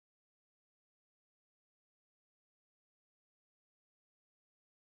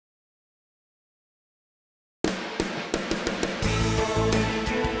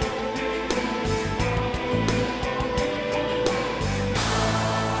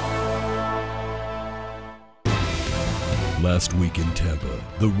Last week in Tampa,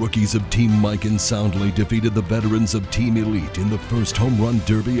 the rookies of Team Mikan soundly defeated the veterans of Team Elite in the first home run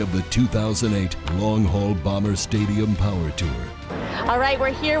derby of the 2008 Long Haul Bomber Stadium Power Tour. All right, we're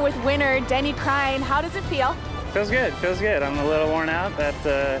here with winner Denny Prine. How does it feel? Feels good, feels good. I'm a little worn out. That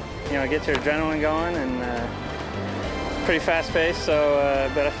gets your adrenaline going and pretty fast paced,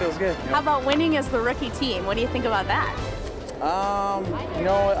 but it feels good. How about winning as the rookie team? What do you think about that?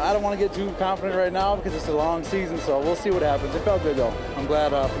 I don't want to get too confident right now because it's a long season, so we'll see what happens. It felt good though. I'm glad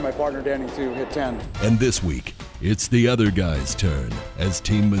for my partner Danny to hit 10. And this week, it's the other guy's turn as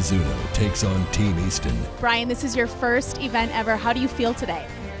Team Mizuno takes on Team Easton. Brian, this is your first event ever. How do you feel today?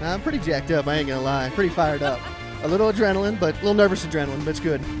 I'm pretty jacked up, I ain't gonna lie. Pretty fired up. A little adrenaline, but a little nervous adrenaline, but it's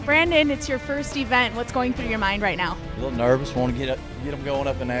good. Brandon, it's your first event. What's going through your mind right now? A little nervous, want to get them going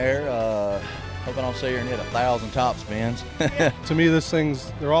up in the air. Hoping I'll sit here and hit 1,000 top spins. To me,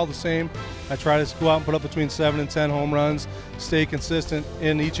 they're all the same. I try to go out and put up between 7 and 10 home runs, stay consistent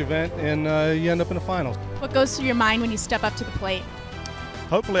in each event, and you end up in the finals. What goes through your mind when you step up to the plate?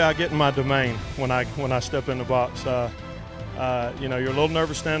 Hopefully I get in my domain when I step in the box. You're a little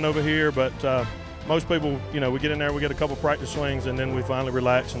nervous standing over here, but most people, we get in there, we get a couple practice swings, and then we finally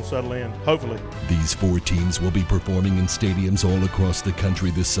relax and settle in, hopefully. These 4 teams will be performing in stadiums all across the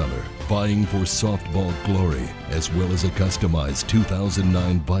country this summer, vying for softball glory, as well as a customized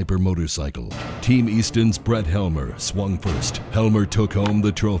 2009 Viper motorcycle. Team Easton's Brett Helmer swung first. Helmer took home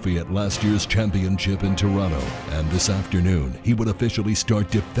the trophy at last year's championship in Toronto, and this afternoon, he would officially start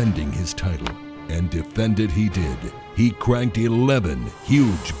defending his title. And defend it he did. He cranked 11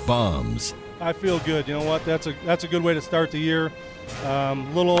 huge bombs. I feel good. You know what? That's a good way to start the year. A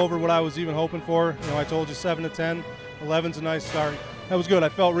little over what I was even hoping for. I told you 7 to 10. 11's a nice start. That was good. I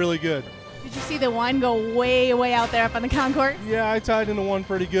felt really good. Did you see the one go way, way out there up on the concourse? Yeah, I tied into one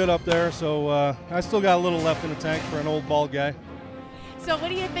pretty good up there, so I still got a little left in the tank for an old bald guy. So what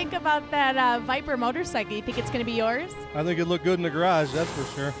do you think about that Viper motorcycle? You think it's going to be yours? I think it looked good in the garage, that's for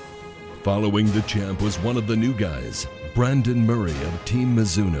sure. Following the champ was one of the new guys, Brandon Murray of Team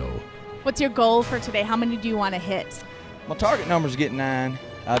Mizuno. What's your goal for today? How many do you want to hit? My target number is getting 9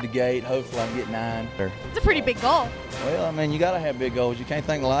 out the gate. Hopefully I can get 9. It's a pretty big goal. Well, you got to have big goals. You can't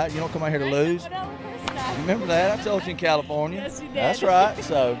think light. You don't come out here to lose. Remember that? I told you in California. Yes, you did. That's right.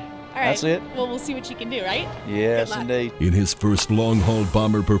 So all right. That's it. Well, we'll see what you can do, right? Yes, indeed. In his first long-haul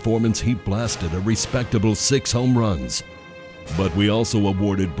bomber performance, he blasted a respectable 6 home runs. But we also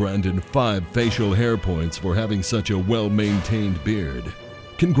awarded Brandon 5 facial hair points for having such a well-maintained beard.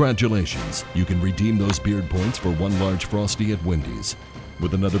 Congratulations, you can redeem those beard points for 1 large Frosty at Wendy's,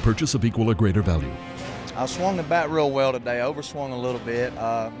 with another purchase of equal or greater value. I swung the bat real well today, overswung a little bit,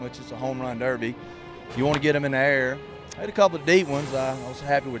 which is a home run derby. You want to get them in the air. I had a couple of deep ones, I was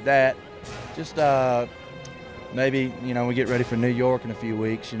happy with that. Just maybe, we get ready for New York in a few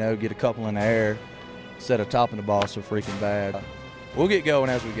weeks, get a couple in the air instead of topping the ball so freaking bad. We'll get going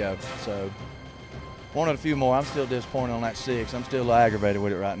as we go, so. Wanted a few more. I'm still disappointed on that 6. I'm still aggravated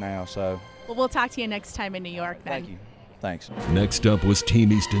with it right now. So. Well, we'll talk to you next time in New York then. Thank you. Thanks. Next up was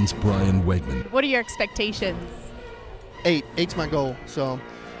Team Easton's Brian Wegman. What are your expectations? 8. 8's my goal. So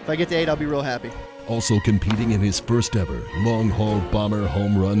if I get to 8, I'll be real happy. Also competing in his first ever long-haul bomber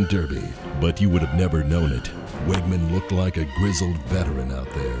home run derby. But you would have never known it. Wegman looked like a grizzled veteran out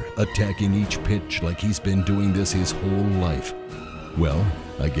there, attacking each pitch like he's been doing this his whole life. Well,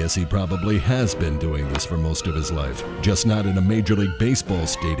 I guess he probably has been doing this for most of his life, just not in a Major League Baseball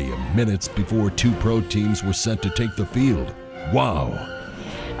stadium minutes before 2 pro teams were set to take the field. Wow.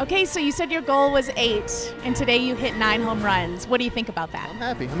 Okay, so you said your goal was 8, and today you hit 9 home runs. What do you think about that? I'm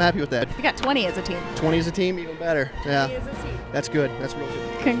happy. I'm happy with that. You got 20 as a team. 20 as a team, even better. Yeah. 20 as a team. That's good. That's real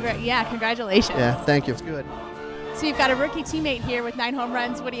good. Congratulations. Yeah, thank you. It's good. So you've got a rookie teammate here with 9 home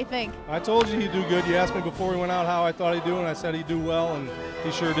runs. What do you think? I told you he'd do good. You asked me before we went out how I thought he'd do, and I said he'd do well, and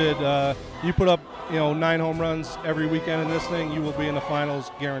he sure did. You put up, 9 home runs every weekend in this thing, you will be in the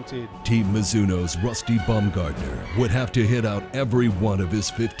finals guaranteed. Team Mizuno's Rusty Bumgardner would have to hit out every one of his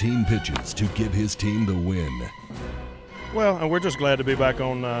 15 pitches to give his team the win. Well, and we're just glad to be back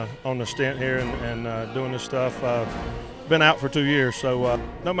on the stint here and doing this stuff. Been out for 2 years, so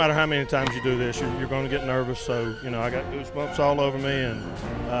no matter how many times you do this, you're going to get nervous. So, I got goosebumps all over me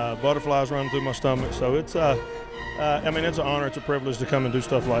and butterflies running through my stomach. So it's, it's an honor, it's a privilege to come and do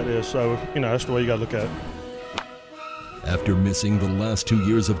stuff like this. So, that's the way you got to look at it. After missing the last 2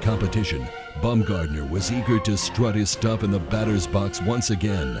 years of competition, Bumgardner was eager to strut his stuff in the batter's box once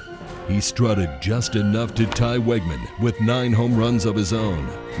again. He strutted just enough to tie Wegman with 9 home runs of his own.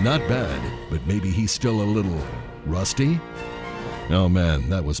 Not bad, but maybe he's still a little rusty? Oh man,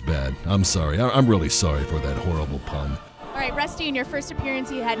 that was bad. I'm sorry. I'm really sorry for that horrible pun. All right, Rusty, in your first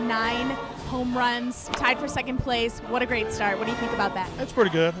appearance, you had 9 home runs, tied for second place. What a great start. What do you think about that? That's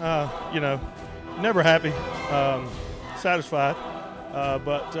pretty good. You know, never happy, satisfied,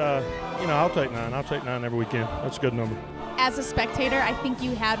 but you know, I'll take 9. I'll take 9 every weekend. That's a good number. As a spectator, I think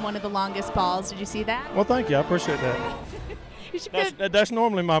you had one of the longest balls. Did you see that? Well, thank you. I appreciate that. That's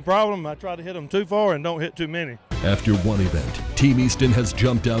normally my problem. I try to hit them too far and don't hit too many. After one event, Team Easton has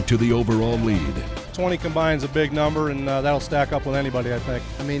jumped out to the overall lead. 20 combines a big number, and that'll stack up with anybody, I think.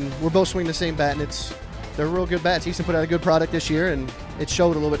 I mean, we're both swinging the same bat, and they're real good bats. Easton put out a good product this year, and it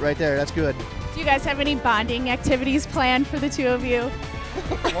showed a little bit right there. That's good. Do you guys have any bonding activities planned for the two of you?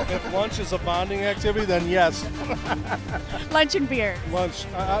 Well, if lunch is a bonding activity, then yes. Lunch and beer. Lunch,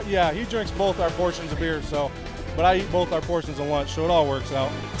 yeah, he drinks both our portions of beer, but I eat both our portions of lunch, so it all works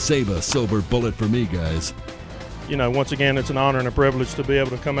out. Save a silver bullet for me, guys. You know, once again, it's an honor and a privilege to be able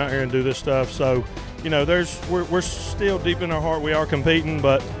to come out here and do this stuff. So, you know, we're still deep in our heart. We are competing,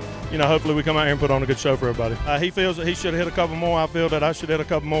 but, you know, hopefully we come out here and put on a good show for everybody. He feels that he should have hit a couple more. I feel that I should hit a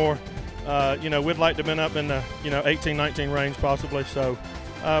couple more. You know, we'd like to have been up in the, 18, 19 range possibly. So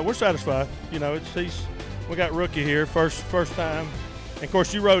we're satisfied. You know, we got rookie here, first time. And of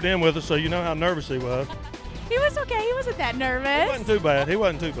course, you rode in with us, so you know how nervous he was. He was okay. He wasn't that nervous. He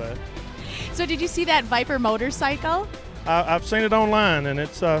wasn't too bad. So did you see that Viper motorcycle? I've seen it online, and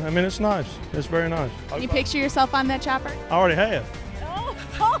it's it's nice. It's very nice. Can you picture yourself on that chopper? I already have. Oh.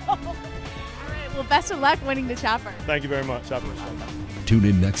 All right. Well, best of luck winning the chopper. Thank you very much. I appreciate it. Tune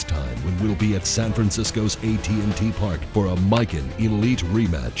in next time when we'll be at San Francisco's AT&T Park for a Mikan Elite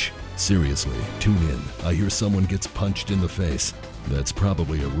rematch. Seriously, tune in. I hear someone gets punched in the face. That's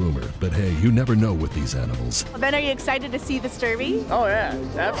probably a rumor, but hey, you never know with these animals. Ben, are you excited to see the Derby? Oh yeah,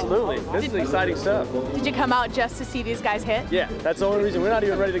 absolutely. This is exciting stuff. Did you come out just to see these guys hit? Yeah, that's the only reason. We're not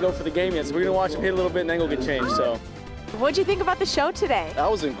even ready to go for the game yet, so we're gonna watch them hit a little bit and then go get changed. So. What'd you think about the show today? That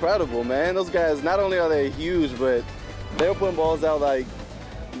was incredible, man. Those guys, not only are they huge, but they were putting balls out like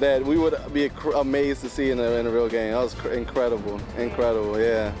that we would be amazed to see in a real game. That was incredible,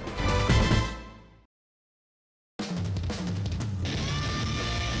 yeah.